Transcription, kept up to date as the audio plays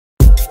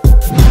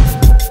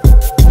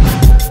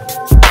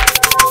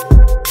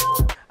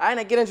Hi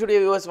Nakkheeran studio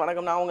viewers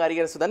வணக்கம். நான் உங்கள்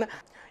அறிஞர் சுதன்.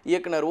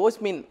 இயக்குனர்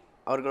ஹோஸ்மின்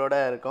அவர்களோட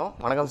இருக்கோம்.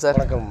 வணக்கம் சார்.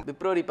 வணக்கம்.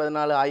 பிப்ரவரி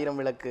 14 1000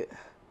 விளக்கு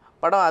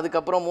படம்,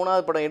 அதுக்கப்புறம்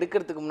 3வது படம்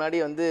எடுக்கிறதுக்கு முன்னாடி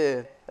வந்து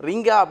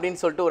ரிங்கா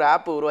அப்படின்னு சொல்லிட்டு ஒரு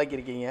ஆப்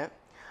உருவாக்கியிருக்கீங்க.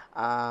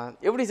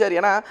 எப்படி சார்?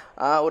 ஏன்னா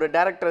ஒரு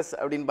டேரக்டர்ஸ்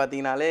அப்படின்னு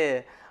பார்த்தீங்கனாலே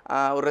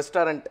ஒரு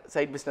ரெஸ்டாரண்ட்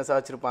சைட் பிஸ்னஸாக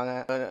வச்சுருப்பாங்க,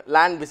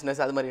 லேண்ட்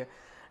பிஸ்னஸ், அது மாதிரி.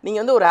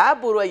 நீங்கள் வந்து ஒரு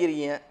ஆப்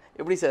உருவாக்கியிருக்கீங்க,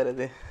 எப்படி சார்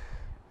அது?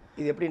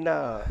 இது எப்படின்னா,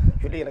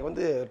 ஆக்சுவலி எனக்கு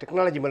வந்து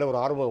டெக்னாலஜி மேலே ஒரு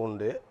ஆர்வம்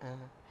உண்டு.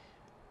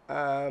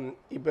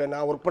 இப்போ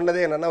நான் ஒர்க்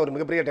பண்ணதே என்னென்னா, ஒரு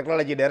மிகப்பெரிய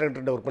டெக்னாலஜி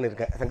டைரக்டர்கிட்ட ஒர்க்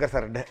பண்ணியிருக்கேன், சங்கர்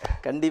சார்கிட்ட.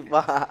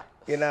 கண்டிப்பாக.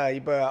 ஏன்னா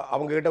இப்போ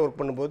அவங்கக்கிட்ட ஒர்க்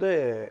பண்ணும்போது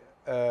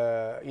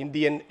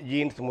இந்தியன்,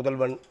 ஜீன்ஸ்,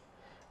 முதல்வன்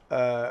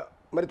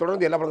மாதிரி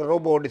தொடர்ந்து எல்லா படங்கள்,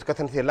 ரோபோ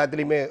டிஸ்கஷன்ஸ்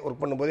எல்லாத்துலேயுமே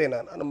ஒர்க் பண்ணும்போது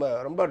நம்ம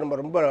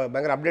ரொம்ப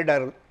பயங்கர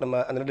அப்டேட்டாக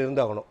நம்ம அந்த நேரத்தில்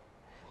இருந்தாகணும்.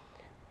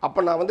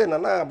 அப்போ நான் வந்து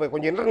என்னென்னா, இப்போ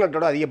கொஞ்சம்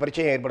இன்டர்நெட்டோட அதிக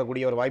பரிச்சயம்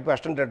ஏற்படக்கூடிய ஒரு வாய்ப்பு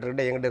அசிஸ்டன்ட்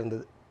டேரக்டர்கிட்ட என்கிட்ட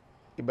இருந்தது.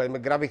 இப்போ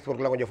இதுமாதிரி கிராஃபிக்ஸ்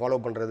ஒர்க்லாம் கொஞ்சம்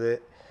ஃபாலோ பண்ணுறது,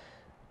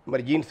 இது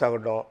மாதிரி ஜீன்ஸ்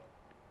ஆகட்டும்,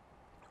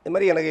 இது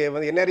மாதிரி எனக்கு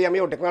வந்து என்ன அறியாமே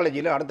ஒரு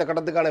டெக்னாலஜியில் அடுத்த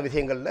கட்டத்துக்கான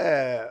விஷயங்களில்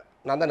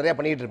நான் தான் நிறையா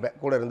பண்ணிகிட்டு இருப்பேன்.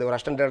 கூட இருந்து ஒரு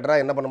அசிஸ்டன்ட்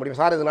டேரக்டராக என்ன பண்ண முடியும்,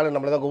 சார் இதனால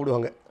நம்மளை தான்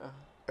கூப்பிடுவாங்க.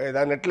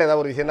 ஏதாவது நெட்டில்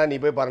ஏதாவது ஒரு விஷயம்னா நீ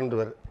போய்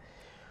பாருன்றுவார்.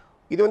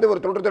 இது வந்து ஒரு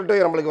தொன்று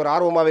நம்மளுக்கு ஒரு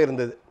ஆர்வமாகவே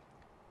இருந்தது.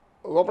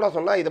 ஓப்பனாக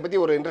சொன்னால் இதை பற்றி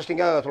ஒரு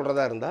இன்ட்ரெஸ்டிங்காக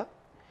சொல்கிறதா இருந்தால்,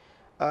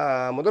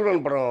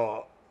 முதல்வன் படம்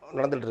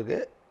நடந்துகிட்ருக்கு.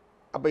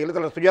 அப்போ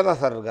எழுத்தாளர் சுஜாதா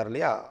சார் இருக்கார்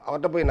இல்லையா,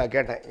 அவர்கிட்ட போய் நான்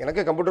கேட்டேன்.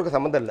 எனக்கு கம்ப்யூட்டருக்கு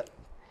சம்மந்தம் இல்லை,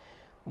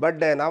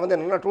 பட் நான் வந்து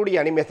என்னென்னா 2D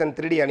அனிமேஷன்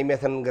 3D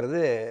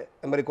அனிமேஷனுங்கிறது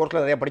இந்த மாதிரி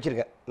கோர்ஸில் நிறையா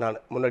படிச்சிருக்கேன்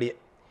நான் முன்னாடியே.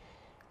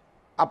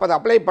 அப்போ அதை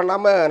அப்ளை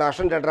பண்ணாமல் நான்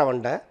அசிஸ்டன்ட் டேரக்டராக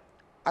வந்துட்டேன்.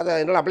 அதை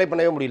என்னால் அப்ளை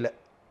பண்ணவே முடியல.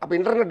 அப்போ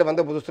இன்டர்நெட்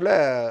வந்த புதுசில்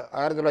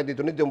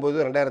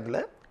 1999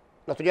 2000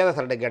 நான் சுஜாதா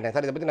சார்கிட்ட கேட்டேன்,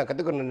 சார் இதை பற்றி நான்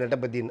கற்றுக்கணும் நெட்டை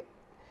பற்றின்னு.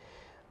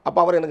 அப்போ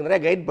அவர் எனக்கு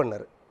நிறையா கைட்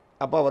பண்ணார்.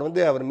 அப்போ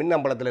அவர் மின்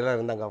அம்பலத்தில் எல்லாம்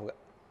இருந்தாங்க அவங்க.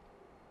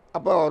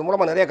 அப்போ அவர்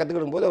மூலமாக நிறையா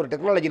கற்றுக்கிடும் போது, அவர்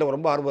டெக்னாலஜியில்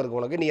ரொம்ப ஆர்வம்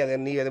இருக்கும் உனக்கு, நீ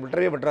அதை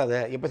விட்டுறவே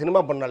எப்போ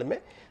சினிமா பண்ணாலுமே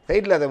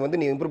சைடில் அதை வந்து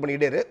நீ இம்ப்ரூவ்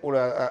பண்ணிக்கிட்டே இரு,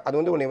 அது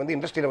வந்து உன்னை வந்து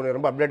இண்டஸ்ட்ரியில் உன்னை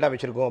ரொம்ப அப்டேட்டாக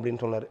வச்சுருக்கோம்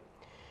அப்படின்னு சொன்னார்.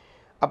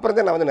 அப்புறம்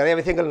தான் நான் வந்து நிறைய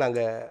விஷயங்கள்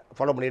நாங்கள்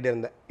ஃபாலோ பண்ணிகிட்டே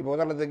இருந்தேன். இப்போ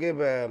உதாரணத்துக்கு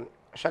இப்போ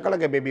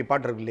ஷக்கலக்க பேபி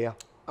பாட்டு இருக்கு இல்லையா,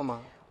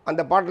 ஆமாம்,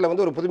 அந்த பாட்டில்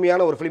வந்து ஒரு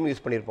புதுமையான ஒரு ஃபிலிம்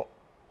யூஸ் பண்ணியிருப்போம்,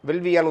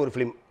 வெல்வியான ஒரு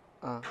ஃபிலிம்.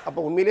 அப்போ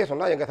உண்மையிலேயே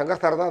சொன்னால் எங்கள்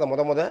சங்கர் சார் தான்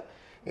அதை முத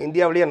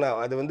இந்தியாவிலேயே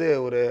அது வந்து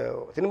ஒரு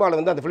சினிமாவில்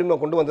வந்து அந்த ஃபிலிமை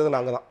கொண்டு வந்தது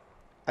நாங்கள் தான்,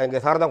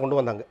 எங்கள் சார் தான்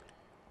கொண்டு வந்தாங்க.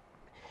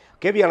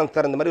 கேவி ஆனந்த்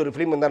சார் இந்த மாதிரி ஒரு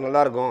ஃபிலிம் இருந்தால்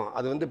நல்லாயிருக்கும்,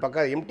 அது வந்து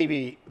பக்கா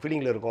எம்டிவி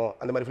ஃபீலிங்கில் இருக்கும்,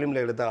 அந்த மாதிரி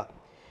ஃபிலிமில் எடுத்தா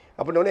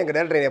அப்படின்னோடனே எங்கள்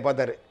டேரக்டர் என்னை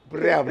பார்த்தாரு,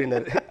 இப்படியா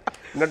அப்படின்னாரு.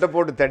 நெட்டை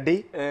போட்டு தட்டி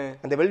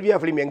அந்த வெல்வியா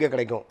ஃபிலிம் எங்கே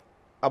கிடைக்கும்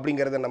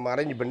அப்படிங்கிறத நம்ம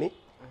அரேஞ்ச் பண்ணி,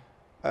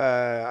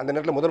 அந்த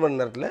நேரத்தில் முதல்வன்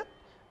நேரத்தில்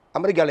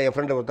அமெரிக்காவில் என்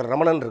ஃப்ரெண்டு ஒருத்தர்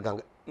ரமணன்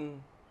இருக்காங்க,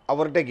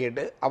 அவர்கிட்ட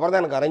கேட்டு அவர்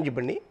தான் எனக்கு அரேஞ்ச்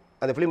பண்ணி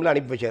அந்த ஃபிலிம்லாம்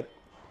அனுப்பி வச்சார்.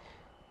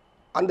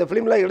 அந்த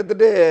ஃபிலிம்லாம்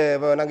எடுத்துகிட்டு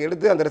நாங்கள்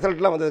எடுத்து அந்த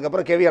ரிசல்ட்லாம்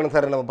வந்ததுக்கப்புறம் கேவி ஆனந்த்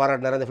சார் நம்ம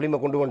பாராட்டினார், அந்த ஃபிலிமை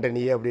கொண்டு வந்துட்டேன்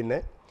நீ அப்படின்னு.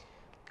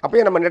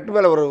 அப்போயே நம்ம நெட்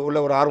மேலே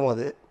உள்ள ஒரு ஆர்வம்,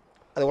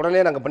 அது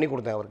உடனே நாங்கள் பண்ணி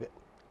கொடுத்தேன் அவருக்கு.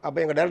 அப்போ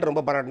எங்கள் டேரக்டர்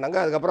ரொம்ப பாராட்டினாங்க.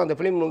 அதுக்கப்புறம் அந்த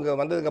ஃபிலிம் இங்கே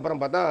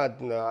வந்ததுக்கப்புறம் பார்த்தா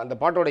அந்த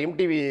பாட்டோட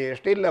எம்டிவி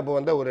ஸ்டைலில் அப்போ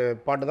வந்த ஒரு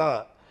பாட்டு தான்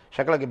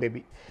ஷக்கலக்க பேபி.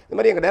 இந்த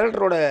மாதிரி எங்கள்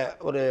டேரக்டரோட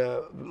ஒரு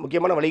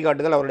முக்கியமான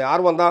வழிகாட்டுதல், அவருடைய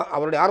ஆர்வம் தான்,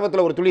 அவருடைய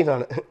ஆர்வத்தில் ஒரு துளி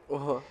நான்,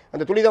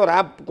 அந்த துளி தான் ஒரு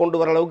ஆப் கொண்டு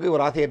வர அளவுக்கு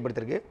ஒரு ஆசை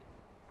ஏற்படுத்திருக்கு.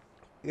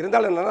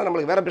 இருந்தாலும் என்னென்னா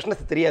நம்மளுக்கு வேறு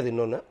பிஸ்னஸ் தெரியாது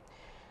இன்னொன்று.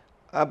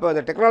 அப்போ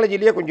அந்த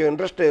டெக்னாலஜிலேயே கொஞ்சம்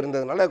இன்ட்ரெஸ்ட்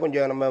இருந்ததுனால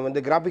கொஞ்சம் நம்ம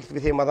வந்து கிராஃபிக்ஸ்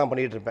விஷயமாக தான்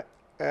பண்ணிகிட்டு இருப்பேன்.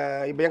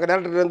 இப்போ எங்கள்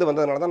டேரக்டர்லேருந்து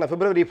வந்ததுனால தான் நான்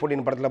February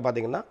 14 படத்தில்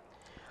பார்த்தீங்கன்னா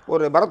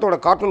ஒரு பரத்தோட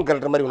கார்ட்டூன்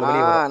கேரக்டர் மாதிரி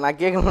ஒன்று. நான்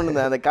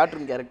கேட்கணுன்னு அந்த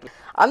கார்ட்டூன் கேரக்டர்,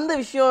 அந்த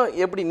விஷயம்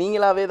எப்படி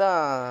நீங்களாவே தான்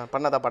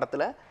பண்ணதா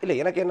படத்தில்? இல்லை,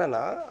 எனக்கு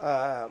என்னென்னா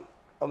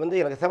வந்து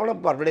எனக்கு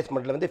 7up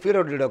அட்வர்டைஸ்மெண்ட்டில் வந்து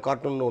ஃபீரோட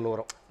கார்ட்டூன் ஒன்று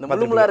வரும்,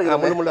 முள்முள்ளா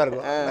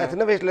இருக்கும். நான்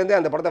சின்ன வயசுலேருந்தே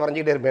அந்த படத்தை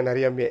வரைஞ்சிக்கிட்டே இருப்பேன்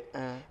நிறையாமே.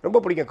 ரொம்ப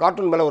பிடிக்கும்,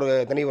 கார்ட்டூன் மேலே ஒரு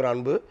தனி ஒரு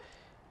அன்பு.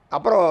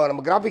 அப்புறம்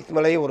நம்ம கிராஃபிக்ஸ்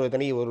மேலேயும் ஒரு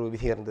தனி ஒரு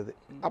விஷயம் இருந்தது.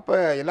 அப்போ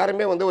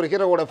எல்லாருமே வந்து ஒரு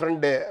ஹீரோவோட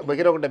ஃப்ரெண்டு, இப்போ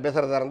ஹீரோக்கிட்ட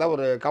பேசுகிறதா இருந்தால்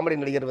ஒரு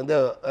காமெடி நடிகர் வந்து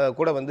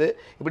கூட வந்து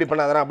இப்படி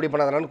பண்ணாதானா அப்படி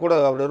பண்ணாதானு கூட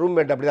அவரோட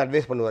ரூம்மேட் அப்படி தான்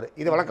அட்வைஸ் பண்ணுவார்.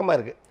 இது வழக்கமாக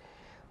இருக்குது.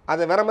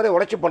 அதை வேறு மாதிரி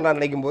உடச்சி பண்ணான்னு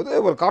நினைக்கும் போது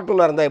ஒரு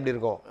கார்ட்டூனாக இருந்தால் எப்படி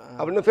இருக்கும்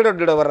அப்படின்னு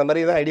ஃபீரோட வர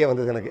மாதிரி தான் ஐடியா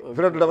வந்தது எனக்கு.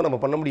 ஃபீரோட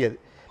நம்ம பண்ண முடியாது,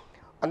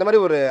 அந்த மாதிரி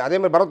ஒரு அதே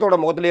மாதிரி பரத்தோட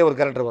முகத்துலேயே ஒரு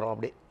கேரக்டர் வரும்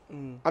அப்படி.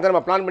 அதை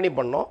நம்ம பிளான் பண்ணி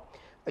பண்ணோம்.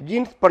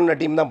 ஜீன்ஸ் பண்ண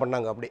டீம் தான்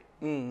பண்ணாங்க அப்படி.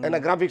 ஏன்னா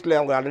கிராஃபிக்ஸில்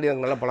அவங்க ஆல்ரெடி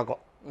எனக்கு நல்ல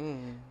பழக்கம்,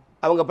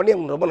 அவங்க பண்ணி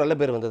அவங்க ரொம்ப நல்ல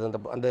பேர் வந்தது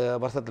அந்த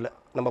வருஷத்தில்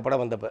நம்ம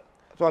படம் வந்தப்போ.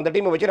 ஸோ அந்த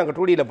டீமை வச்சு நாங்கள்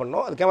 2Dயில்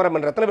பண்ணோம். அது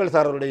கேமராமேன் ரத்னவேல்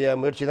சாருடைய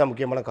முயற்சி தான்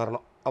முக்கியமான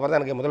காரணம். அவர் தான்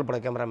எனக்கு முதல்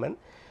படம் கேமராமேன்,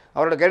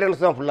 அவரோட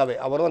கைடன்ஸ் தான் ஃபுல்லாகவே.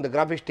 அவரும் அந்த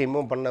கிராஃபிக்ஸ்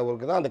டீமும் பண்ண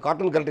ஒர்க்கு தான் அந்த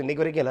கார்ட்டூன் கேரக்டர்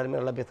இன்றைக்கு வரைக்கும் எல்லாருமே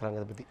நல்லா பேசுகிறாங்க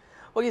அதை பற்றி.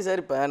 ஓகே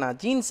சார், இப்போ நான்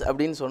ஜீன்ஸ்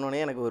அப்படின்னு சொன்னோன்னே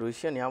எனக்கு ஒரு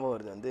விஷயம் ஞாபகம்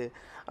வருது. வந்து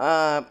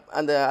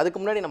அதுக்கு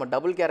முன்னாடி நம்ம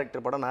டபுள்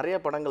கேரக்டர் படம் நிறைய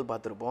படங்கள்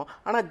பார்த்துருப்போம்.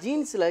 ஆனால்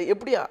ஜீன்ஸில்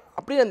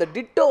அப்படியே அந்த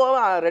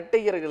டிட்டோவாக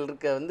ரெட்டையர்கள்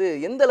இருக்க வந்து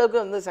எந்த அளவுக்கு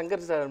வந்து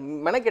சங்கர் சார்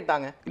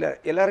மெனக்கெட்டாங்க? இல்லை,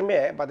 எல்லாருமே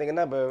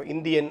பார்த்தீங்கன்னா இப்போ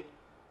இந்தியன்,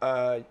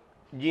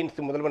 ஜீன்ஸ்,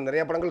 முதல்வன்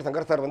நிறைய படங்கள்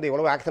சங்கர் சார் வந்து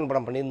எவ்வளோ ஆக்ஷன்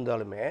படம்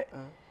பண்ணியிருந்தாலுமே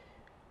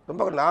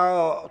ரொம்ப நான்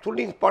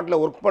ஷூட்டிங் ஸ்பாட்டில்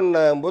ஒர்க்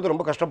பண்ணும்போது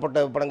ரொம்ப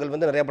கஷ்டப்பட்ட படங்கள்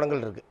வந்து நிறைய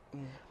படங்கள் இருக்குது.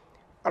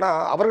 ஆனால்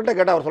அவர்கிட்ட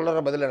கேட்டால் அவர்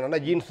சொல்கிற பதில்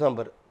என்னென்னா ஜீன்ஸ் தான்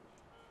பேர்.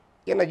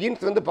 ஏன்னா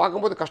ஜீன்ஸ் வந்து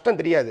பார்க்கும்போது கஷ்டம்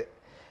தெரியாது,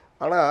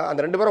 ஆனால் அந்த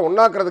 2 பேரும்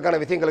ஒன்றாக்குறதுக்கான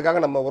விஷயங்களுக்காக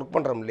நம்ம ஒர்க்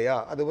பண்ணுறோம் இல்லையா,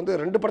 அது வந்து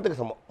 2 படத்துக்கு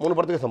சமம், 3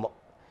 படத்துக்கு சமம்.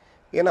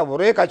 ஏன்னா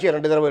ஒரே காட்சியை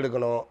 2 தடவை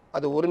எடுக்கணும்,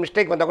 அது ஒரு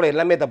மிஸ்டேக் வந்தால் கூட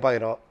எல்லாமே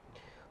தப்பாயிரும்.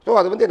 ஸோ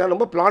அது வந்து நான்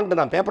ரொம்ப பிளான்டு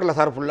தான் பேப்பரில்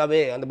சார்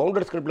ஃபுல்லாகவே அந்த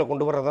பவுண்டட் ஸ்கிரிப்டில்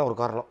கொண்டு வரது தான் ஒரு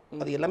காரணம்.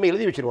 அது எல்லாமே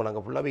எழுதி வச்சுருவோம்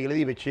நாங்கள் ஃபுல்லாகவே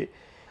எழுதி வச்சு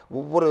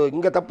ஒவ்வொரு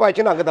இங்கே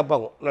தப்பாச்சுன்னா அங்கே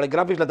தப்பாகும், நாளைக்கு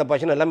கிராஃபிக்ஸில்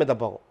தப்பாச்சுன்னா எல்லாமே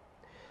தப்பாகும்.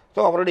 ஸோ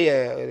அவருடைய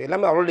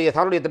எல்லாமே அவருடைய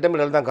சாருடைய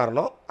திட்டமிடல் தான்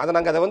காரணம். அதை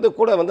நாங்கள் அதை வந்து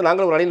கூட வந்து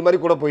நாங்களும் ஒரு அணில்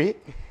மாதிரி கூட போய்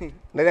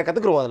நிறையா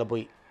கற்றுக்குருவோம் அதில்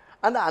போய்.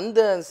 அந்த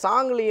அந்த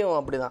சாங்லேயும்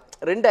அப்படி தான்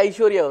 2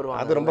 ஐஸ்வர்யா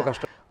வருவாங்க. அது ரொம்ப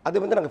கஷ்டம்.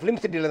 அது வந்து நாங்கள் ஃபிலிம்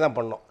சிட்டியில் தான்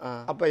பண்ணோம்.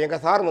 அப்போ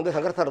எங்கள் சார் வந்து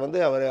சங்கர் சார் வந்து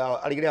அவர்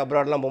அடிக்கடி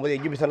அப்ராட்லாம் போகும்போது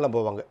எக்ஸிபிஷன்லாம்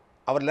போவாங்க.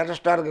 அவர்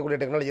லேட்டஸ்ட்டாக இருக்கக்கூடிய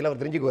டெக்னாலஜியில் அவர்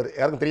தெரிஞ்சுக்குவார்,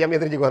 யாருக்கும் தெரியாமே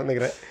தெரிஞ்சுக்குவார்னு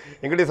நினைக்கிறேன்.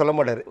 எங்கள்கிட்ட சொல்ல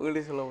மாட்டார்.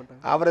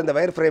 அவர் இந்த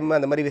வயர் ஃப்ரேம்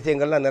அந்த மாதிரி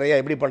விஷயங்கள்லாம் நிறையா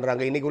எப்படி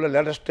பண்ணுறாங்க, இன்றைக்கி உள்ள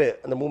லேட்டஸ்ட்டு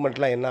அந்த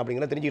மூவ்மெண்ட்லாம் என்ன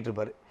அப்படிங்கிறத தெரிஞ்சுட்டு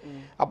இருப்பார்.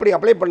 அப்படி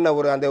அப்ளை பண்ண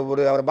ஒரு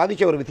அவர்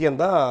பாதித்த ஒரு விஷயம்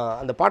தான்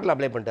அந்த பாட்டில்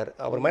அப்ளை பண்ணிட்டார்.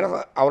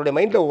 அவருடைய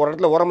மைண்டில் ஒரு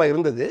இடத்துல ஓரமாக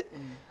இருந்தது.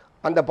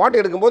 அந்த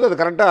பாட்டு எடுக்கும்போது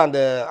அது கரெக்டாக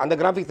அந்த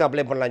கிராஃபிக்ஸ்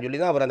அப்ளை பண்ணலாம்னு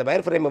சொல்லி தான் அவர் அந்த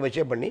வயர் ஃப்ரேமை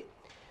வச்சே பண்ணி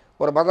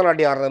ஒரு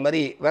பரதநாட்டியம் ஆடுற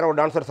மாதிரி வேற ஒரு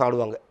டான்சர்ஸ்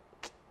ஆடுவாங்க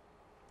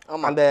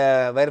அந்த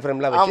வயர்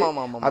ஃப்ரேம்லாம் வச்சு.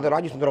 அது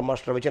ராஜசுந்தரம்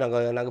மாஸ்டரை வச்சு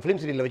நாங்கள் ஃபிலிம்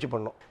சிட்டியில் வச்சு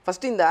பண்ணோம்.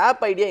 ஃபஸ்ட்டு இந்த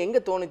ஆப் ஐடியா எங்கே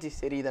தோணுச்சு,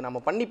 சரி இதை நம்ம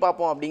பண்ணி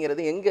பார்ப்போம்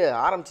அப்படிங்கிறது எங்கே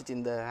ஆரம்பிச்சிச்சு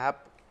இந்த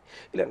ஆப்?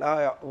 இல்லை, நான்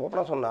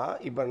ஓப்பனாக சொன்னால்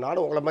இப்போ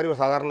நானும் உங்களை மாதிரி ஒரு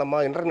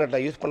சாதாரணமாக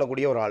இன்டர்நெட்டை யூஸ்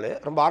பண்ணக்கூடிய ஒரு ஆள்,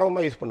 ரொம்ப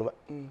ஆர்வமாக யூஸ் பண்ணுவேன்.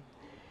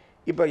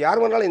 இப்போ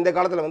யார் வேணாலும் இந்த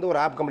காலத்தில் வந்து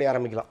ஒரு ஆப் கம்பெனி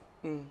ஆரம்பிக்கலாம்.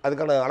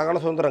 அதுக்கான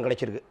அழகான சுதந்திரம்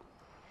கிடைச்சிருக்கு.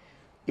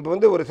 இப்போ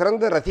வந்து ஒரு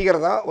சிறந்த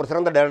ரசிகர் தான் ஒரு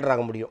சிறந்த டைரக்டர்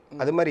ஆக முடியும்.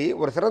 அது மாதிரி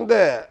ஒரு சிறந்த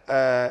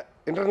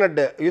இன்டர்நெட்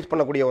யூஸ்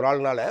பண்ணக்கூடிய ஒரு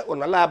ஆள்னால ஒரு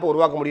நல்ல ஆப்பை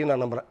உருவாக்க முடியும்னு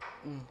நான் நம்புகிறேன்.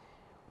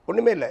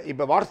 ஒன்றுமே இல்லை,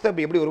 இப்போ வாட்ஸ்அப்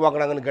எப்படி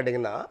உருவாக்குனாங்கன்னு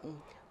கேட்டிங்கன்னா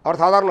அவர்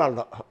சாதாரண ஆள்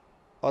தான்,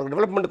 அவருக்கு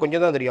டெவலப்மெண்ட்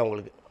கொஞ்சம் தான் தெரியும்.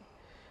 அவங்களுக்கு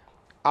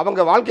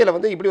அவங்க வாழ்க்கையில்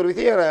வந்து இப்படி ஒரு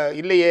விஷயம்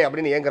இல்லையே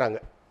அப்படின்னு ஏங்குறாங்க.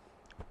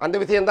 அந்த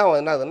விஷயந்தான்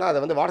என்ன ஆகுதுன்னா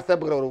அதை வந்து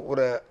வாட்ஸ்அப்புங்கிற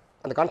ஒரு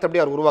அந்த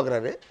கான்செப்டே அவர்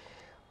உருவாக்குறாரு.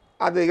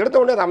 அது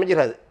எடுத்த உடனே அது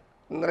அமைஞ்சிடாது.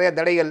 நிறைய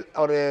தடைகள்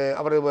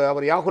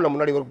அவர் யாகுல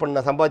முன்னாடி ஒர்க்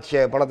பண்ண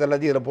சம்பாதிச்ச பணத்தை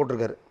எல்லாத்தையும் இதில்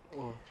போட்டிருக்காரு.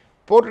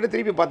 போட்டுட்டு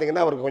திருப்பி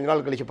பார்த்தீங்கன்னா அவருக்கு கொஞ்ச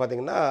நாள் கழித்து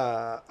பார்த்தீங்கன்னா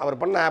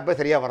அவர் பண்ண ஆப்பே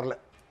சரியாக வரல.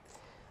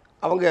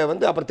 அவங்க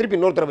வந்து அப்புறம் திருப்பி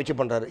இன்னொருத்தரை வச்சு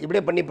பண்ணுறாரு.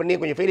 இப்படியே பண்ணி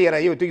கொஞ்சம் ஃபெயிலியர்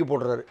ஆகி தூக்கி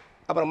போடுறாரு.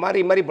 அப்புறம்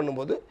மாறி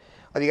பண்ணும்போது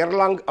அது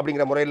எர்லாங்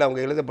அப்படிங்கிற முறையில்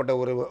அவங்க எழுதப்பட்ட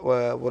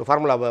ஒரு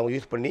ஃபார்முலாவை அவங்க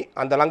யூஸ் பண்ணி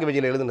அந்த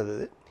லாங்குவேஜில்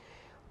எழுதுனது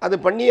அது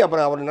பண்ணி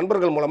அப்புறம் அவர்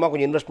நண்பர்கள் மூலமாக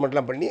கொஞ்சம்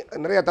இன்வெஸ்ட்மெண்ட்லாம் பண்ணி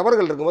நிறைய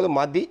தவறுகள் இருக்கும்போது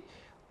மாற்றி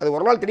அது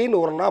ஒரு நாள்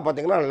திடீர்னு ஒரு நாள்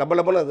பார்த்தீங்கன்னா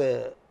லப்பன்னு அது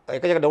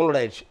எக்கச்சக்க டவுன்லோட்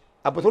ஆகிடுச்சு.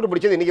 அப்போ சூடு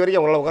பிடிச்சது இன்றைக்கி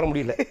வரைக்கும் அவங்களால உட்கார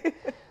முடியல.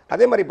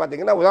 அதே மாதிரி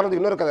பார்த்தீங்கன்னா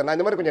உதாரணத்துக்கு இன்னொரு கதை, நான்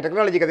இந்த மாதிரி கொஞ்சம்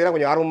டெக்னாலஜி கதையெல்லாம்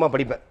கொஞ்சம் ஆர்வமாக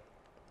படிப்பேன்.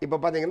 இப்போ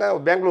பார்த்தீங்கன்னா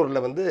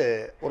பெங்களூரில் வந்து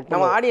ஒரு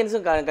நம்ம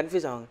ஆடியன்ஸும்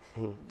கன்ஃபியூஸ்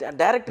ஆகும்,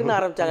 டேரக்டர்னு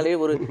ஆரம்பிச்சாங்களே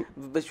ஒரு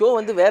ஷோ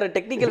வந்து வேறு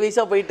டெக்னிக்கல்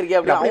வைஸாக போயிட்டு இருக்கே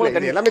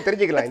அப்படின்னு எல்லாமே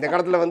தெரிஞ்சுக்கலாம். இந்த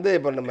காலத்தில் வந்து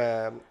இப்போ நம்ம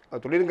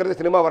தொழிலுங்கிறது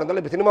சினிமா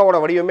வரந்தாலும் இப்போ சினிமாவோட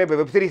வடிவமே இப்போ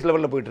வெப் சீரிஸ்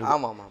லெவலில் போயிட்டு இருக்கு.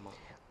 ஆமாம்.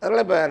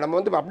 அதனால் இப்போ நம்ம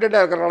வந்து இப்போ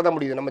அப்டேட்டாக இருக்கிறனால தான்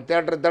முடியுது. நம்ம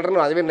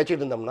தேட்டர்னு அதுவே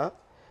நினச்சிட்டு இருந்தோம்னா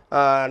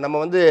நம்ம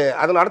வந்து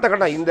அதன் அடுத்த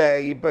கட்டம்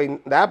இப்போ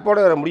இந்த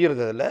ஆப்போட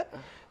முடிகிறது. அதில்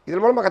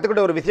இதன் மூலமாக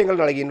கற்றுக்கிட்ட ஒரு விஷயங்கள்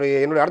நாளைக்கு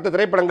என்னுடைய அடுத்த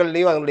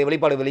திரைப்படங்கள்லேயும் அதனுடைய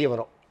வெளிப்பாடு வெளியே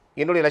வரும்.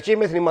 என்னுடைய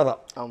லட்சியமே சினிமா தான்.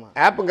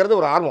 ஆப்புங்கிறது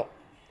ஒரு ஆர்வம்,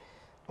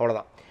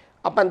 அவ்வளோதான்.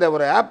 அப்போ அந்த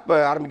ஒரு ஆப்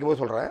ஆரம்பிக்கும் போது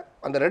சொல்கிறேன்,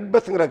 அந்த ரெட்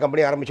பஸ்ஸுங்கிற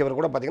கம்பெனி ஆரம்பித்தவர்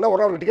கூட பார்த்திங்கன்னா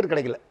ஒரு டிக்கெட்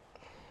கிடைக்கல.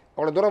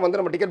 அவ்வளோ தூரம் வந்து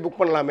நம்ம டிக்கெட் புக்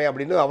பண்ணலாமே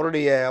அப்படின்னு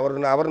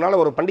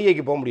அவரால் ஒரு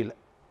பண்டிகைக்கு போக முடியல.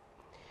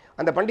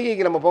 அந்த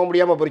பண்டிகைக்கு நம்ம போக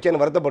முடியாமல்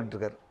போயிடுச்சேன்னு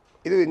வருத்தப்பட்டுருக்காரு.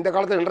 இது இந்த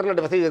காலத்தில்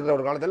இன்டர்நெட் வசதி இருக்கிற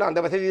ஒரு காலத்தில் அந்த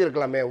வசதி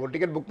இருக்கலாமே, ஒரு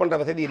டிக்கெட் புக் பண்ணுற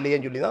வசதி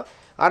இல்லையேன்னு சொல்லி தான்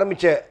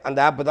ஆரம்பித்த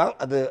அந்த ஆப்பு தான்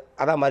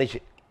அதான்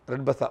மாறிச்சு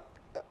ரெட் பஸ் தான்.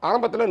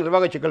 ஆரம்பத்தில்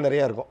நிர்வாக சிக்கல்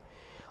நிறையா இருக்கும்.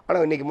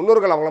 ஆனால் இன்றைக்கி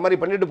முன்னோர்கள் அவங்கள மாதிரி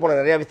பண்ணிட்டு போன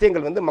நிறையா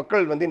விஷயங்கள் வந்து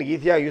மக்கள் வந்து இன்றைக்கி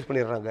ஈஸியாக யூஸ்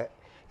பண்ணிடுறாங்க.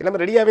 எல்லாமே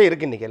ரெடியாகவே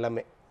இருக்குது இன்றைக்கி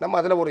எல்லாமே. நம்ம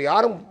அதில் ஒரு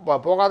யாரும்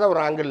போகாத ஒரு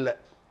ஆங்கிளில்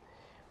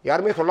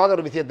யாருமே சொல்லாத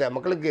ஒரு விஷயத்தை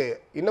மக்களுக்கு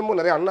இன்னமும்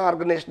நிறைய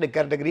அன்ஆர்கனைஸ்டு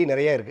கேட்டகரி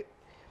நிறையா இருக்குது.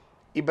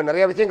 இப்போ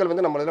நிறையா விஷயங்கள்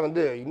வந்து நம்மளால்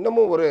வந்து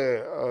இன்னமும்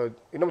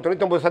இன்னும்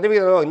 99%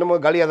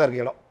 இன்னமும் காலியாக தான்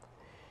இருக்கு இடம்.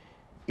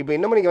 இப்போ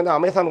இன்னமும் நீங்கள் வந்து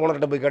அமேசான்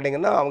ஓனர்கிட்ட போய்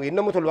கேட்டிங்கன்னா அவங்க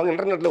இன்னமும் சொல்லுவாங்க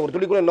இன்டர்நெட்டில் ஒரு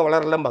துளி கூட இன்னும்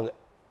வளரலம்பாங்க.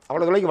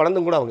 அவ்வளோ தொலைக்கு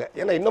வளர்ந்தும் கூட அவங்க,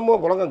 ஏன்னா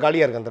இன்னமும் உலகம்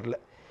காலியாக இருக்குது. அந்த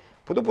இடத்துல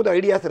புது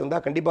ஐடியாஸ்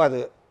இருந்தால் கண்டிப்பாக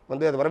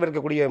அது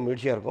வரவேற்கக்கூடிய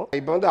முயற்சியாக இருக்கும்.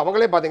 இப்போ வந்து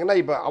அவங்களே பார்த்தீங்கன்னா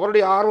இப்போ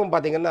அவருடைய ஆர்வம்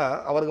பார்த்தீங்கன்னா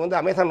அவருக்கு வந்து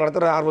அமேசான்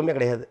நடத்துகிற ஆர்வமே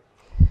கிடையாது,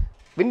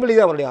 விண்வெளி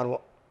தான் அவருடைய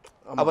ஆர்வம்.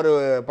 அவர்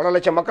பல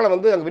லட்சம் மக்களை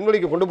வந்து அங்கே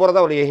விண்வெளிக்கு கொண்டு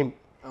போகிறதா அவருடைய எய்ம்.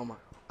 ஆமாம்,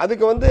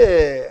 அதுக்கு வந்து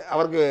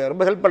அவருக்கு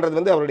ரொம்ப ஹெல்ப் பண்ணுறது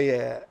வந்து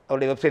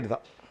அவருடைய வெப்சைட்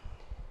தான்.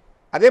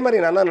 அதே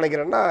மாதிரி நான் என்ன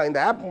நினைக்கிறேன்னா இந்த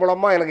ஆப்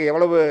மூலமாக எனக்கு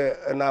எவ்வளவு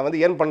நான்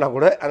வந்து ஏர்ன் பண்ணால்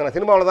கூட அதை நான்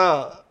சினிமாவில் தான்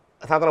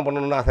சாதனை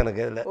பண்ணணும்னு ஆசை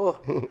எனக்கு.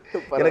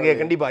 இதில் எனக்கு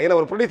கண்டிப்பாக, ஏன்னா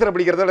ஒரு ப்ரொடியூசரை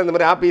பிடிக்கிறதால இந்த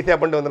மாதிரி ஆப் ஈஸியாக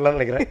பண்ணிட்டு வந்துடலாம்னு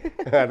நினைக்கிறேன்.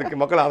 அதுக்கு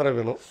மக்கள் ஆதரவு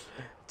வேணும்.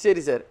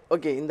 சரி சார்,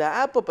 ஓகே. இந்த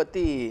ஆப்பை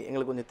பற்றி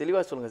எங்களுக்கு கொஞ்சம்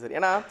தெளிவாக சொல்லுங்கள் சார்.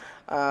 ஏன்னா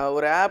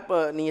ஒரு ஆப்பை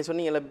நீங்கள்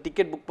சொன்னீங்கல்ல,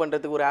 டிக்கெட் புக்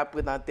பண்ணுறதுக்கு ஒரு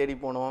ஆப்புக்கு நான் தேடி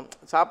போனோம்,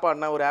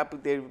 சாப்பாடுனா ஒரு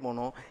ஆப்புக்கு தேடி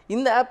போனோம்.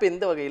 இந்த ஆப்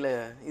எந்த வகையில்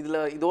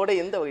இதோட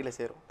எந்த வகையில்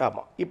சேரும்?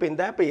 ஆமாம், இப்போ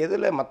இந்த ஆப்பை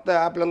எதில் மற்ற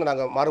ஆப்லேருந்து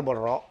நாங்கள்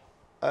மாறுபடுறோம்,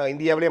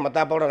 இந்தியாவிலேயே மற்ற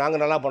ஆப்போட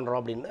நாங்கள் நல்லா பண்ணுறோம்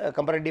அப்படின்னு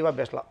கம்பேரிட்டிவாக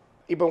பேசலாம்.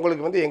 இப்போ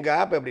உங்களுக்கு வந்து எங்கள்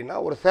ஆப் எப்படின்னா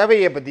ஒரு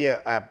சேவையை பற்றிய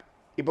ஆப்.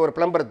 இப்போ ஒரு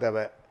பிளம்பர்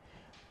தேவை,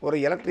 ஒரு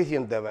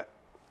எலக்ட்ரீஷியன் தேவை,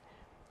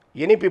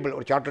 எனி பீப்புள்,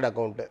 ஒரு சார்ட்டர்ட்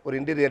அக்கௌண்ட்டு, ஒரு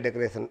இன்டீரியர்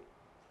டெக்கரேஷன்,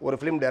 ஒரு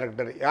ஃபிலிம்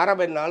டைரக்டர், யாராக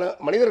வேணாலும்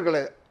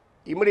மனிதர்களை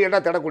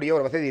இமிடியேட்டாக தேடக்கூடிய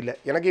ஒரு வசதி இல்லை.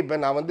 எனக்கு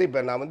நான் வந்து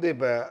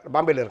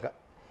பாம்பேயில் இருக்கேன்,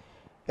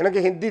 எனக்கு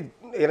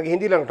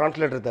ஹிந்தியில் எனக்கு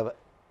ட்ரான்ஸ்லேட்டர் தேவை.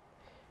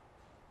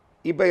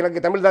 இப்போ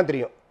எனக்கு தமிழ் தான்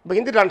தெரியும், இப்போ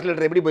ஹிந்தி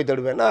ட்ரான்ஸ்லேட்டர் எப்படி போய்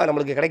தேடுவேன்னா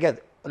நம்மளுக்கு கிடைக்காது,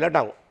 லேட்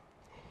ஆகும்.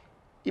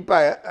 இப்போ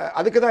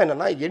அதுக்கு தான்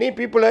என்னென்னா எனி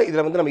பீப்புளை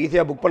இதில் வந்து நம்ம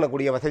ஈஸியாக புக்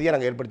பண்ணக்கூடிய வசதியாக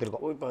நாங்கள்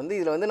ஏற்படுத்தியிருக்கோம். இப்போ வந்து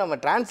இதில் வந்து நம்ம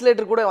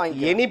டிரான்ஸ்லேட்டர் கூட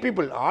வாங்கி any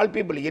people all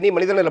people any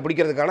மனிதனில்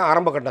பிடிக்கிறதுக்கான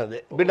ஆரம்ப கட்டம் அது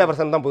பீட்டா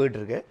வெர்ஷன் தான்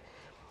போயிட்டுருக்கு.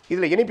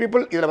 இதில் எனி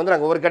பீப்புள் இதில் வந்து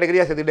நாங்கள் ஒரு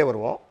கேட்டகரியாக சேர்த்துக்கிட்டே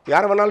வருவோம்.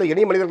 யார் வேணாலும்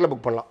எனி மனிதர்களை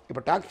புக் பண்ணலாம்.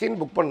 இப்போ டாக்ஸின்னு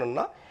புக்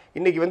பண்ணணும்னா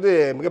இன்றைக்கி வந்து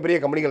மிகப்பெரிய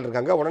கம்பெனிகள்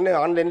இருக்காங்க. உடனே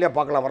ஆன்லைன்லேயே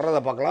பார்க்கலாம்,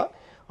 வர்றதை பார்க்கலாம்,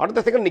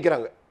 அடுத்த செகண்ட்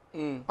நிற்கிறாங்க.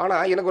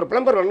 ஆனால் எனக்கு ஒரு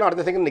பிளம்பர் வேணும்னா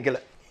அடுத்த செகண்ட்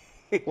நிற்கலை.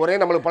 ஒரே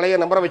நம்மளுக்கு பழைய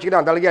நம்பரை வச்சுக்கிட்டு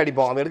அந்த அளவுக்கு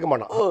அடிப்போம், அவன் எடுக்க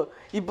மாட்டான்.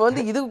 இப்போ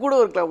வந்து இதுக்கு கூட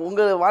இருக்கலாம்.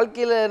 உங்கள்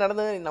வாழ்க்கையில்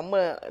நடந்த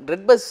நம்ம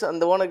ரெட் பஸ்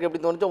அந்த ஓனருக்கு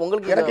எப்படி தோணுச்சோ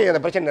உங்களுக்கு எனக்கு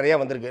அந்த பிரச்சனை நிறையா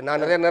வந்திருக்கு.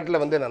 நான் நிறைய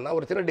நேரத்தில் வந்து என்னன்னா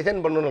ஒரு சின்ன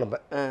டிசைன் பண்ணணும்னு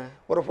நினைப்பேன்.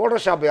 ஒரு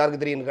ஃபோட்டோஷாப்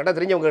யாருக்கு தெரியும்னு கேட்டால்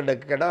தெரிஞ்சவங்ககிட்ட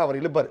கேட்டால் அவர்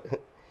இழுப்பார்.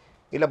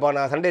 இல்லைப்பா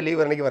நான் சண்டே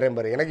லீவ் அன்றைக்கி வரேன்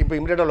பாரு, எனக்கு இப்போ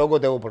இமீடியட்டாக லோகோ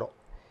தேவைப்படும்,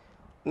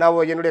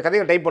 நான் என்னுடைய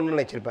கதையை டைப் பண்ணணும்னு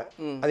நினச்சிருப்பேன்,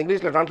 அது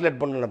இங்கிலீஷில் ட்ரான்ஸ்லேட்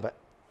பண்ணணும்னு நினைப்பேன்.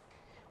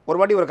 ஒரு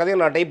வாட்டி ஒரு கதையை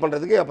நான் டைப்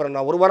பண்ணுறதுக்கு அப்புறம்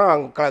நான் ஒரு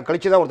வாரம்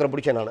கழிச்சு தான் ஒருத்தரை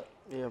பிடிச்சேன் நான்.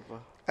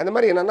 அந்த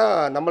மாதிரி என்னென்னா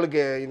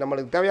நம்மளுக்கு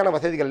தேவையான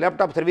வசதிகள்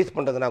லேப்டாப் சர்வீஸ்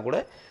பண்ணுறதுனா கூட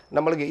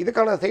நம்மளுக்கு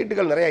இதுக்கான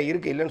சைட்டுகள் நிறையா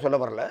இருக்குது, இல்லைன்னு சொல்ல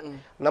வரல.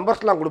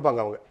 நம்பர்ஸ்லாம் கொடுப்பாங்க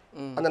அவங்க.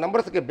 அந்த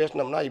நம்பர்ஸுக்கு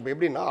பேசினோம்னா இப்போ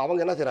எப்படின்னா அவங்க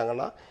என்ன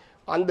செய்கிறாங்கன்னா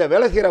அந்த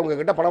வேலை செய்கிறவங்க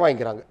கிட்ட பணம்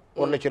வாங்கிக்கிறாங்க.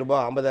 1,00,000 ரூபா,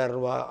 50,000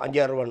 ரூபா,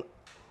 5,000 ரூபான்னு.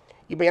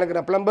 இப்போ எனக்கு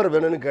நான் பிளம்பர்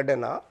வேணும்னு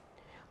கேட்டேன்னா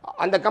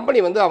அந்த கம்பெனி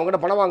வந்து அவங்ககிட்ட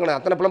பணம் வாங்கின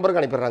அத்தனை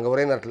பிளம்பருக்கு அனுப்பிடுறாங்க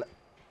ஒரே நேரத்தில்.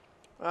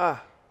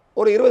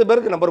 ஒரு 20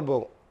 பேருக்கு நம்பர்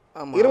போகும்.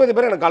 20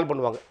 பேர் எனக்கு கால்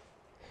பண்ணுவாங்க.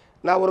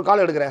 நான் ஒரு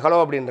கால் எடுக்கிறேன், ஹலோ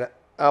அப்படின்றேன்,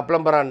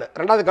 பிளம்பரான்னு.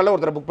 ரெண்டாவது காலில்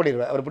ஒருத்தரை புக்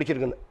பண்ணிடுவேன், அவர்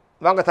பிடிச்சிருக்குன்னு,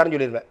 வாங்க சார்னு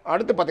சொல்லிடுவேன்.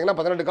 அடுத்து பார்த்தீங்கன்னா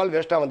 18 கால்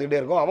வேஸ்ட்டாக வந்துகிட்டே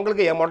இருக்கும்.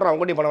 அவங்களுக்கு ஏமாற்றம்,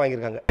 அவங்கள்ட்டையும் பணம்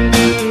வாங்கியிருக்காங்க.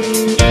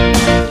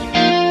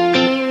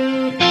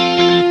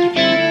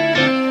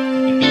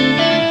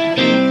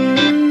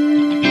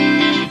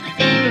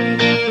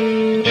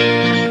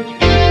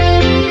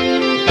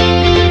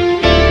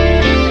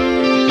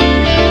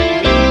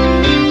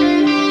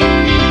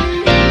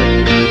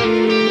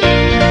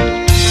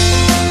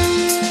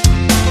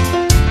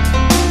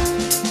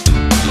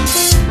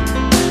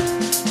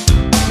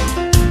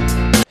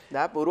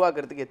 ஆப்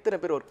உருவாக்குறதுக்கு எத்தனை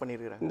பேர் ஒர்க்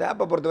பண்ணியிருக்காங்க? இந்த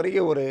ஆப்பை பொறுத்த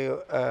வரைக்கும் ஒரு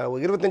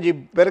 25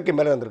 பேருக்கு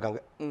மேலே வந்திருக்காங்க.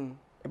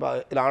 இப்போ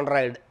இதில்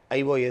ஆண்ட்ராய்டு,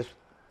 iOS,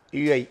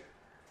 UI,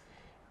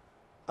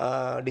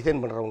 டிசைன்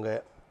பண்ணுறவங்க,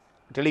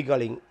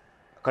 டெலிகாலிங்,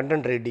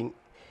 கண்டென்ட் ரைட்டிங்,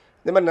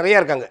 இந்த மாதிரி நிறையா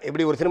இருக்காங்க.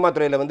 எப்படி ஒரு சினிமா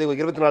துறையில் வந்து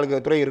 24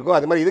 துறை இருக்கோ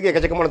அது மாதிரி இதுக்கு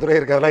எக்கச்சக்கமான துறை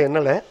இருக்கிறதெல்லாம்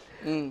என்னால்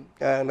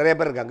நிறைய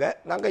பேர் இருக்காங்க.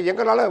 நாங்கள்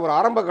எங்களால் ஒரு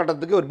ஆரம்ப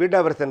கட்டத்துக்கு ஒரு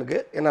பீட்டா வெர்ஷனுக்கு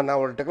ஏன்னா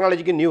நான் ஒரு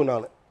டெக்னாலஜிக்கு நியூ.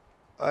 நான்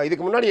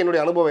இதுக்கு முன்னாடி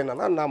என்னுடைய அனுபவம்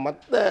என்னென்னா நான்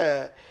மற்ற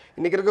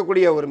இன்றைக்கி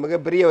இருக்கக்கூடிய ஒரு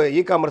மிகப்பெரிய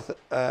இ-காமர்ஸ்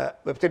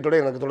வெப்சைட்டோட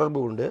எனக்கு தொடர்பு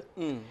உண்டு.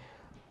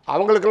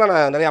 அவங்களுக்கெல்லாம்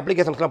நான் நிறைய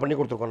அப்ளிகேஷன்ஸ்லாம் பண்ணி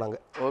கொடுத்துருக்கோம்.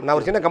 நான்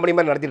ஒரு சின்ன கம்பெனி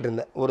மாதிரி நடத்திட்டு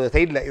இருந்தேன் ஒரு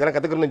சைடில், இதெல்லாம்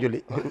கற்றுக்கணும்னு சொல்லி.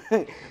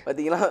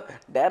 பார்த்தீங்களா,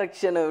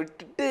 டைரக்ஷனை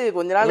விட்டுட்டு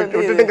கொஞ்ச நாள்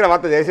விட்டுட்டுங்கிற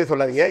வார்த்தை தயவுசெய்து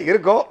சொல்லாதீங்க.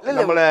 இருக்கும்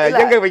நம்மளை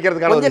இயங்க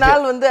வைக்கிறதுக்கான கொஞ்ச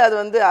நாள்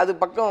வந்து அது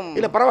பக்கம்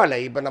இல்லை பரவாயில்ல.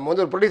 இப்போ நம்ம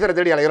வந்து ஒரு ப்ரொடியூசரை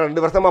தேடி அலைகிறோம்,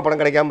 2 வருஷமாக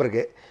படம் கிடைக்காம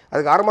இருக்குது.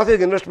 அதுக்கு 6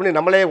 மாதத்துக்கு இன்வெஸ்ட் பண்ணி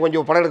நம்மளே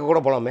கொஞ்சம் படம் எடுக்க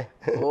கூட போகலாமே.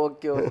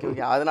 Okay okay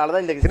okay. அதனால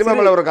தான் இந்த சினிமா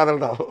மேலே ஒரு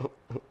காதல் தான்.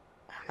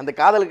 அந்த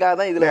காதலுக்காக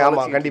தான் இதில்.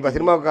 ஆமாம், கண்டிப்பாக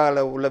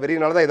சினிமாவுக்காக உள்ள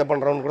வெறியினால தான் இதை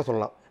பண்ணுறோன்னு கூட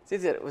சொல்லலாம்.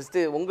 சரி சார், ஃபஸ்ட்டு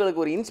உங்களுக்கு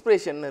ஒரு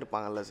இன்ஸ்பிரேஷன்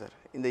இருப்பாங்கல்ல சார்,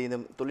 இந்த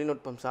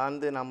தொழில்நுட்பம்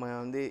சார்ந்து நம்ம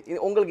வந்து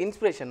உங்களுக்கு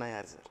இன்ஸ்பிரேஷன்னா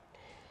யார் சார்?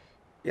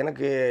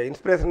 எனக்கு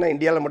இன்ஸ்பிரேஷன்னா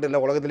இந்தியாவில் மட்டும்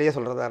இல்லை உலகத்திலேயே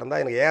சொல்கிறதா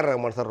இருந்தால் எனக்கு ஏஆர்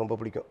ரஹ்மான் சார் ரொம்ப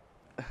பிடிக்கும்.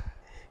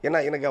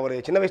 ஏன்னா எனக்கு அவர்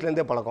சின்ன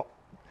வயசுலேருந்தே பழக்கம்.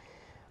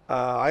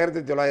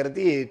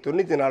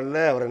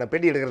 1994 அவர் என்னை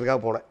பேட்டி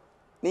எடுக்கிறதுக்காக போனேன்.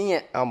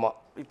 நீங்கள்? ஆமாம்,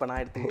 இப்போ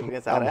நான் எடுத்துக்கிட்டு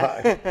இருக்கேன் சார்.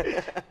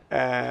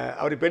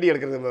 அவர் பேட்டி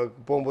எடுக்கிறது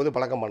போகும்போது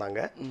பழக்கம்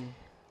பண்ணாங்க.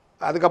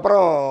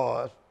 அதுக்கப்புறம்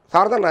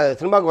சார் தான் நான்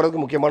சினிமாவுக்கு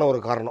வரதுக்கு முக்கியமான ஒரு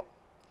காரணம்.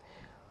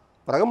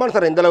 ரஹ்மான்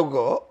சார் எந்த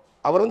அளவுக்கோ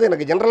அவர் வந்து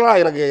எனக்கு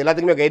ஜென்ரலாக எனக்கு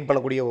எல்லாத்துக்குமே கைட்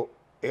பண்ணக்கூடிய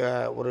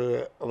ஒரு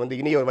வந்து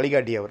இனிய ஒரு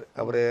வழிகாட்டி.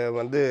 அவர்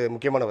வந்து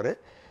முக்கியமானவர்.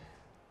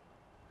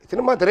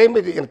 சினிமா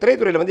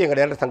திரைத்துறையில் வந்து எங்கள்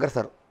டேரக்டர் சங்கர்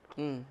சார்.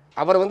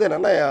 அவர் வந்து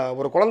என்னென்னா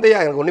ஒரு குழந்தையா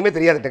எனக்கு ஒன்றுமே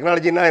தெரியாது,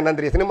 டெக்னாலஜின்னா என்னன்னு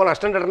தெரியும், சினிமாவில்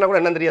அஸ்டண்டர்னா கூட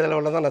என்னன்னு தெரியாத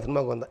அளவில் தான் நான்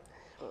சினிமாவுக்கு வந்தேன்.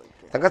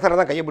 சங்கர் சாரை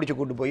தான் கையை பிடிச்சி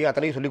கூப்பிட்டு போய்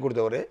அத்தனையும் சொல்லிக்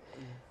கொடுத்தவர்.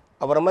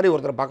 அவரை மாதிரி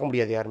ஒருத்தரை பார்க்க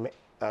முடியாது யாருமே.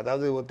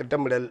 அதாவது ஒரு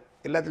திட்டமிடல்,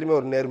 எல்லாத்துலேயுமே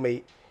ஒரு நேர்மை.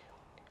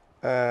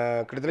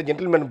 கிட்டத்தட்ட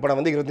ஜென்டில்மேன் படம்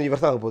வந்து 25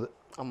 வருஷம் ஆக போகுது.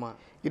 ஆமாம்,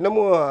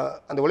 இன்னமும்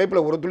அந்த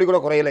உழைப்பில் ஒரு துளி கூட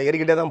குறையில,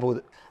 ஏறிக்கிட்டே தான் போகுது.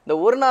 இந்த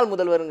ஒரு நாள்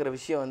முதல்வருங்கிற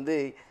விஷயம் வந்து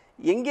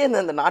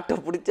எங்கேருந்து அந்த நாட்டை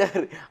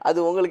பிடிச்சாரு? அது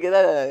உங்களுக்கு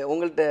ஏதாவது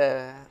உங்கள்கிட்ட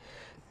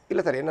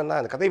இல்லை சார், என்னென்னா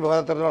அந்த கதை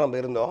விவாதத்தில் தான் நம்ம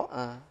இருந்தோம்.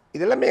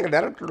 இது எல்லாமே எங்கள்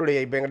டேரக்டருடைய.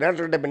 இப்போ எங்கள்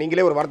டேரக்டர்கிட்ட இப்போ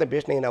நீங்களே ஒரு வார்த்தை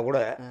பேசினீங்கன்னா கூட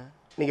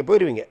நீங்கள்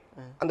போயிடுவீங்க.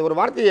 அந்த ஒரு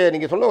வார்த்தையை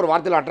நீங்கள் சொன்ன ஒரு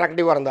வார்த்தையில்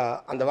அட்ராக்டிவாக இருந்தால்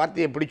அந்த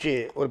வார்த்தையை பிடிச்சி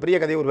ஒரு பெரிய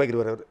கதையை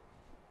உருவாக்கிடுவார் அவர்.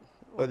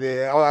 அது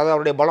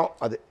அவருடைய பலம்.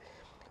 அது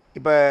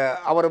இப்போ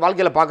அவர்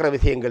வாழ்க்கையில் பார்க்குற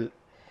விஷயங்கள்,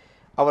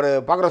 அவர்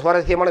பார்க்குற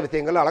சுவாரஸ்யமான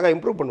விஷயங்கள் அழகாக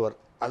இம்ப்ரூவ் பண்ணுவார்.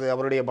 அது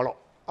அவருடைய பலம்.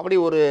 அப்படி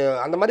ஒரு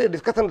அந்த மாதிரி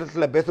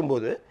டிஸ்கஷன்ஸில்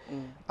பேசும்போது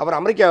அவர்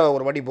அமெரிக்கா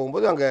ஒரு வாட்டி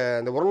போகும்போது அங்கே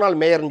அந்த ஒரு நாள்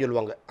மேயர்னு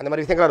சொல்லுவாங்க, அந்த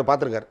மாதிரி விஷயங்கள் அவர்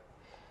பார்த்துருக்காரு.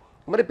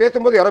 இந்த மாதிரி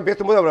பேசும்போது யாரோ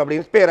பேசும்போது அவர் அப்படி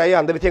இன்ஸ்பயர் ஆகி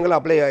அந்த விஷயங்களை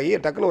அப்ளை ஆகி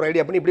டக்குன்னு ஒரு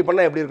ஐடியா பண்ணி இப்படி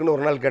பண்ணால் எப்படி இருக்குன்னு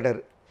ஒரு நாள்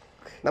கேட்டார்.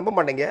 நம்ப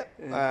மாட்டேங்க,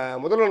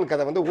 முதல்வன்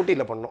கதை வந்து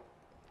ஊட்டியில் பண்ணோம்.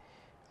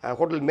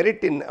 ஹோட்டல்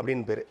மெரிட்டின்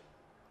அப்படின்னு பேர்.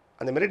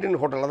 அந்த மெரிட்டின்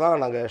ஹோட்டலில்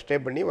தான் நாங்கள் ஸ்டே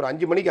பண்ணி ஒரு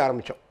 5 மணிக்கு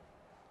ஆரம்பித்தோம்.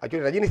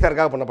 ஆக்சுவலி ரஜினி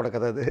சாருக்காக பண்ணப்பட்ட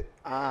கதை அது.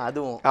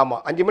 அதுவும்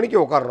ஆமாம், 5 மணிக்கு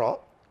உட்காடுறோம்.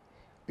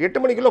 8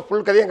 மணிக்குள்ளே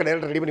ஃபுல் கதையை எங்கள்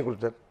டேரக்டர் ரெடி பண்ணி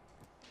கொடுத்தாரு.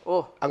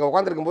 அங்கே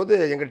உட்காந்துருக்கும்போது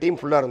எங்கள் டீம்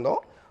ஃபுல்லாக இருந்தோம்.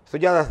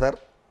 சுஜாதா சார்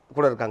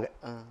கூட இருக்காங்க.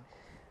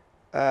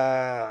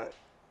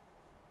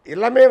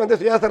 எல்லாமே வந்து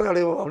சுஜாதா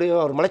அப்படியே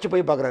அவர் மலைச்சு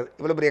போய் பார்க்குறாரு,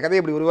 இவ்வளோ பெரிய கதையை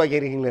இப்படி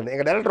உருவாக்கியிருக்கீங்களேன்னு.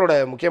 எங்கள் டேரக்டரோட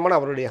முக்கியமான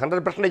அவருடைய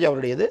 100%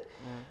 அவருடைய இது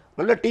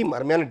நல்ல டீம்,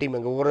 அருமையான டீம்.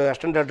 எங்கள் ஒரு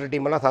அசிஸ்டன்ட் டேரக்டர்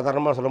டீமெல்லாம்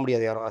சாதாரணமாக சொல்ல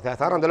முடியாது யாரும்.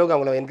 சார் அந்தளவுக்கு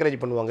அவங்கள என்கரேஜ்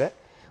பண்ணுவாங்க.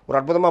 ஒரு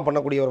அற்புதமாக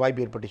பண்ணக்கூடிய ஒரு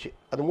வாய்ப்பு ஏற்பட்டுச்சு.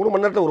 அது 3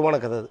 மணி நேரத்தில் உருவான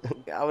கதை அது.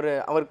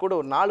 அவர் கூட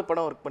ஒரு 4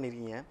 படம் ஒர்க்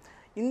பண்ணியிருக்கீங்க.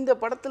 இந்த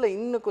படத்தில்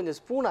இன்னும் கொஞ்சம்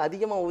ஸ்பூன்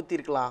அதிகமாக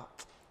ஊற்றிருக்கலாம்,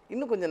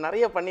 இன்னும் கொஞ்சம்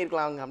நிறைய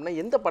பண்ணியிருக்கலாங்க அப்படின்னா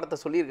எந்த படத்தை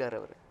சொல்லியிருக்காரு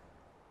அவர்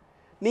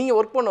நீங்கள்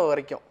ஒர்க் பண்ண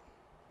வரைக்கும்?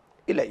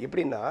 இல்லை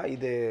எப்படின்னா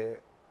இது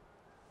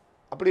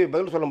அப்படி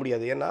பதில் சொல்ல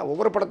முடியாது. ஏன்னா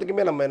ஒவ்வொரு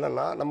படத்துக்குமே நம்ம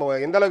என்னென்னா நம்ம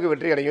எந்த அளவுக்கு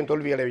வெற்றி அடையும்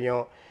தோல்வி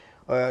அடையும்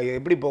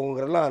எப்படி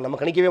போகுங்கிறதெல்லாம் நம்ம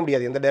கணிக்கவே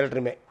முடியாது எந்த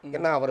டேரக்டருமே.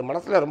 ஏன்னா அவர்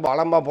மனசில் ரொம்ப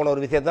ஆழமாக போன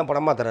ஒரு விஷயத்தை தான்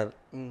படமாக தராரு.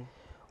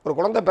 ஒரு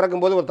குழந்தை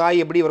பிறக்கும்போது ஒரு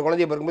தாய் எப்படி ஒரு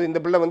குழந்தைய பிறக்கும்போது இந்த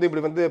பிள்ளை வந்து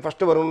இப்படி வந்து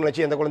ஃபஸ்ட்டு வரும்னு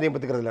நினச்சி எந்த குழந்தையும்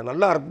பத்துக்கிறது இல்லை.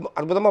 நல்லா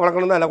அற்புதமாக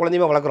வளர்க்கணும் தான் எல்லா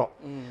குழந்தையுமே வளர்க்குறோம்.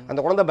 அந்த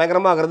குழந்தை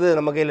பயங்கரமாகிறது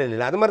நம்ம கையில்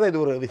இல்லை. அது மாதிரி தான்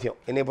இது ஒரு விஷயம்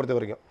என்னை பொறுத்த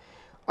வரைக்கும்.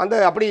 அந்த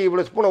அப்படி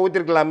இவ்வளோ ஸ்பூனை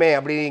ஊற்றிருக்கலாமே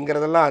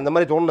அப்படிங்கிறதெல்லாம் அந்த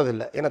மாதிரி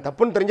தோணுனதில்லை. ஏன்னா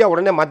தப்புன்னு தெரிஞ்சால்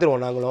உடனே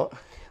மாற்றிடுவோம் நாங்களும்.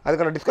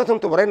 அதுக்கான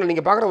டிஸ்கஷன்ஸ் ஒரே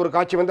நீங்கள் பார்க்குற ஒரு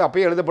காட்சி வந்து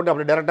அப்பயே எழுதப்பட்டு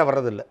அப்படி டேரெக்டாக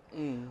வர்றதில்லை.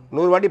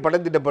 100 வாட்டி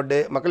படம் திட்டப்பட்டு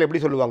மக்கள் எப்படி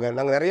சொல்லுவாங்க,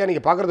 நாங்கள் நிறையா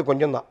நீங்கள் பார்க்குறது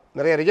கொஞ்சம் தான்,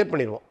 நிறையா ரிஜெக்ட்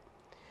பண்ணிடுவோம்.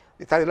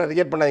 சார் இதெல்லாம்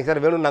ரிஜெக்ட் பண்ணாதீங்க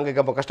சார், வேணும்னு நாங்கள்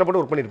இப்போ கஷ்டப்பட்டு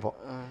ஒர்க் பண்ணியிருப்போம்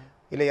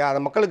இல்லையா.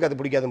 அந்த மக்களுக்கு அது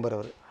பிடிக்காதுன்னு பாரு.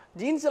 அவர்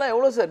ஜீன்ஸ்லாம்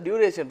எவ்வளோ சார்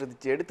டியூரேஷன்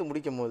இருந்துச்சு எடுத்து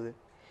முடிக்கும் போது?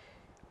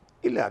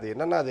 இல்லை அது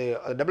என்னென்னா அது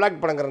டபுள்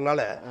ஆக்ட்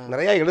படங்கிறதுனால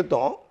நிறையா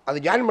எழுத்தோம். அது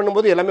ஜாயின்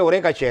பண்ணும்போது எல்லாமே ஒரே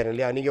காட்சி ஆயிரும்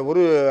இல்லையா. நீங்கள்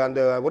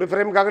ஒரு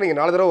ஃப்ரேமுக்காக நீங்கள்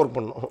 4 தடவை ஒர்க்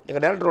பண்ணணும்.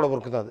 எங்கள் டேரக்டரோட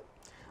ஒர்க்கு தான் அது.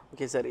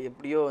 ஓகே சார்,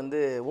 எப்படியோ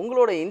வந்து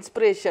உங்களோட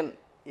இன்ஸ்பிரேஷன்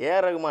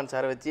ஏஆர் ரகுமான்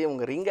சாரை வச்சு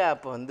உங்கள் ரிங்கா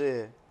ஆப்பை வந்து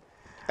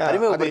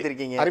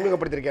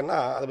அறிமுகப்படுத்திருக்கேன்னா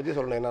அதை பற்றி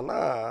சொல்லணும். என்னென்னா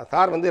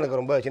சார் வந்து எனக்கு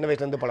ரொம்ப சின்ன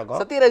வயசுலேருந்து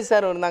பழக்கம். சத்யராஜ்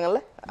சார் இருந்தாங்கல்ல?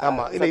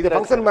 ஆமாம். இல்லை இது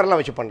ஃபங்க்ஷன்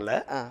மாதிரிலாம் வச்சு பண்ணல.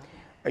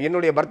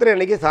 என்னுடைய பர்த்டே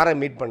அன்றைக்கி சாரை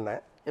மீட்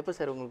பண்ணேன். எப்போ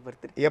சார் உங்களுக்கு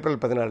birthday? April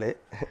 14.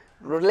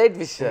 Late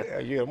wish sir.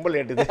 ஐயோ ரொம்ப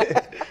லேட் இது.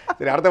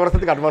 சரி அடுத்த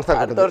வருஷத்துக்கு அட்வான்ஸாக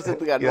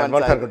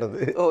இருக்கட்டும்.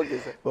 Okay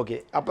sir. ஓகே.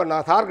 அப்போ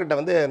நான் சார்கிட்ட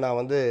வந்து நான்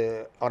வந்து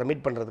அவரை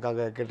மீட்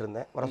பண்ணுறதுக்காக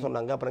கேட்டிருந்தேன். வர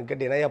சொன்னாங்க. அப்புறம்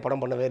கேட்டு என்னையா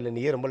படம் பண்ணவே இல்லை,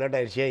 நீயே ரொம்ப லேட்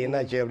ஆகிடுச்சே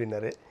என்னாச்சு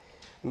அப்படின்னாரு.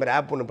 இந்த மாதிரி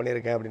ஆப் ஒன்று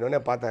பண்ணியிருக்கேன்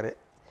அப்படின்னோடனே பார்த்தாரு.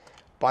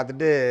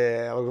 பார்த்துட்டு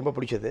அவருக்கு ரொம்ப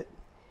பிடிச்சது.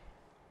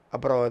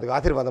 அப்புறம் அதுக்கு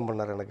ஆசீர்வாதம்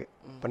பண்ணார் எனக்கு.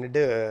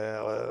 பண்ணிவிட்டு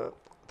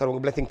சார்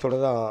உங்கள் பிளெஸிங்ஸோடு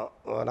தான்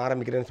நான்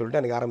ஆரம்பிக்கிறேன்னு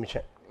சொல்லிட்டு எனக்கு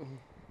ஆரம்பித்தேன்.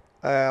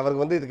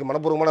 அவருக்கு வந்து இதுக்கு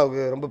மனப்பூர்வமான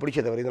அவருக்கு ரொம்ப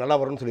பிடிச்சது. அவர் இது நல்லா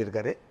வரும்னு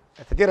சொல்லியிருக்காரு.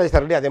 சத்யராஜ்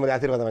சார்கிட்டே அதே மாதிரி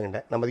ஆசீர்வாதம்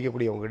வாங்கிட்டேன். நான்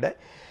மதிக்கக்கூடிய உங்ககிட்ட.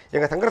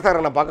 எங்கள் சங்கர்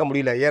சாரை நான் பார்க்க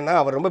முடியல, ஏன்னா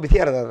அவர் ரொம்ப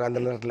பிஸியாக இருந்தார்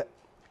அந்த நேரத்தில்.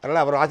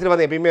 அதனால் அவர்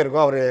ஆசீர்வாதம் எப்பயுமே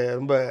இருக்கும்.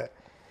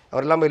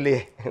 அவர் இல்லாமல்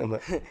இல்லையே நம்ம.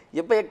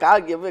 எப்போ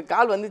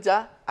கால் வந்துச்சா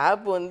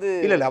ஆப் வந்து?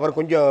 இல்லை அவர்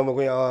கொஞ்சம்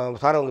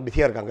சார் அவங்க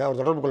பிஸியாக இருக்காங்க. அவர்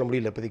தொடர்பு கொள்ள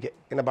முடியல இப்போதைக்கு.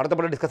 என்ன படத்தை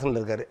படம் டிஸ்கஷனில்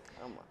இருக்காரு.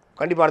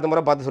 கண்டிப்பாக அடுத்த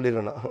முறை பார்த்து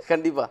சொல்லிடுவேன் நான்.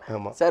 கண்டிப்பாக.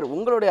 ஆமாம் சார்.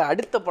 உங்களுடைய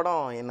அடுத்த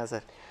படம் என்ன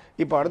சார்?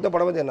 இப்போ அடுத்த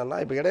படம் வந்து என்னென்னா,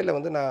 இப்போ இடையில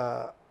வந்து நான்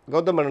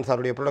கௌதம் மேனன்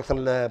சாருடைய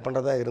ப்ரொடக்ஷனில்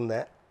பண்ணுறதா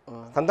இருந்தேன்.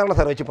 சந்தான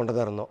சார் வச்சு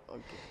பண்ணுறதா இருந்தோம்.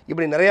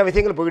 இப்படி நிறையா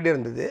விஷயங்கள் போய்கிட்டே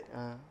இருந்தது.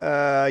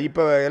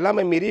 இப்போ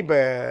எல்லாமே மீறி இப்போ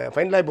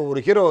ஃபைனலாக இப்போ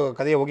ஒரு ஹீரோ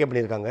கதையை ஓகே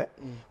பண்ணியிருக்காங்க.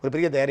 ஒரு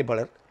பெரிய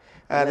தயாரிப்பாளர்.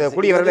 அந்த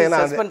கூடிய வரல ஏன்னா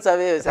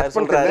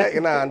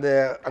ஏன்னா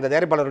அந்த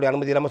தயாரிப்பாளருடைய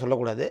அனுமதி இல்லாமல்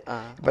சொல்லக்கூடாது.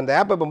 இப்போ இந்த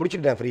ஆப்பை இப்போ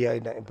முடிச்சுட்டேன், ஃப்ரீயாக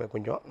ஆகிட்டேன். இப்போ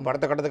கொஞ்சம்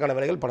அடுத்த கட்டத்துக்கான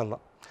வேலைகள் படம்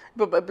தான்.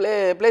 இப்போ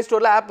ப்ளே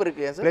ஸ்டோரில் ஆப்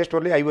இருக்குது. ப்ளே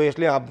ஸ்டோர்லேயும்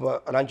iOSலேயும் ஆப்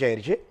லான்ச்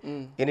ஆயிடுச்சு.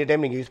 எனி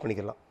டைம் நீங்கள் யூஸ்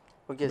பண்ணிக்கலாம்.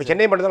 ஓகே. இப்போ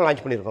சென்னை மட்டும் தான்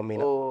லான்ச் பண்ணியிருக்கோம்.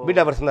 மெயினாக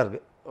பீட்டா வெர்ஷன் தான்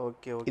இருக்குது.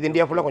 ஓகே. இது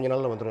இந்தியா ஃபுல்லாக கொஞ்சம்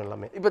நாளில் வந்துடும்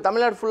எல்லாமே. இப்போ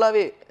தமிழ்நாடு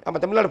ஃபுல்லாகவே?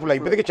 ஆமாம் தமிழ்நாடு ஃபுல்லாக.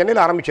 இப்போதைக்கு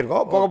சென்னையில்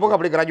ஆரம்பிச்சிருக்கோம். போக போக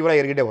அப்படி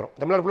கிராஜுவலாக ஏறிக்கிட்டே வரும்.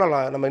 தமிழ்நாடு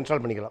ஃபுல்லாக நம்ம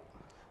இன்ஸ்டால் பண்ணிக்கலாம்.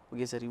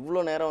 ஓகே சார்,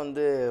 இவ்வளோ நேரம்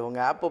வந்து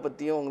உங்கள் ஆப்பை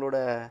பற்றியும் உங்களோட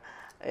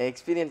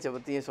எக்ஸ்பீரியன்ஸை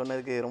பற்றியும்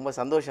சொன்னதுக்கு ரொம்ப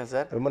சந்தோஷம்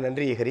சார். ரொம்ப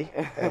நன்றி ஹரி.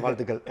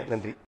 வாழ்த்துக்கள்.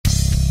 நன்றி.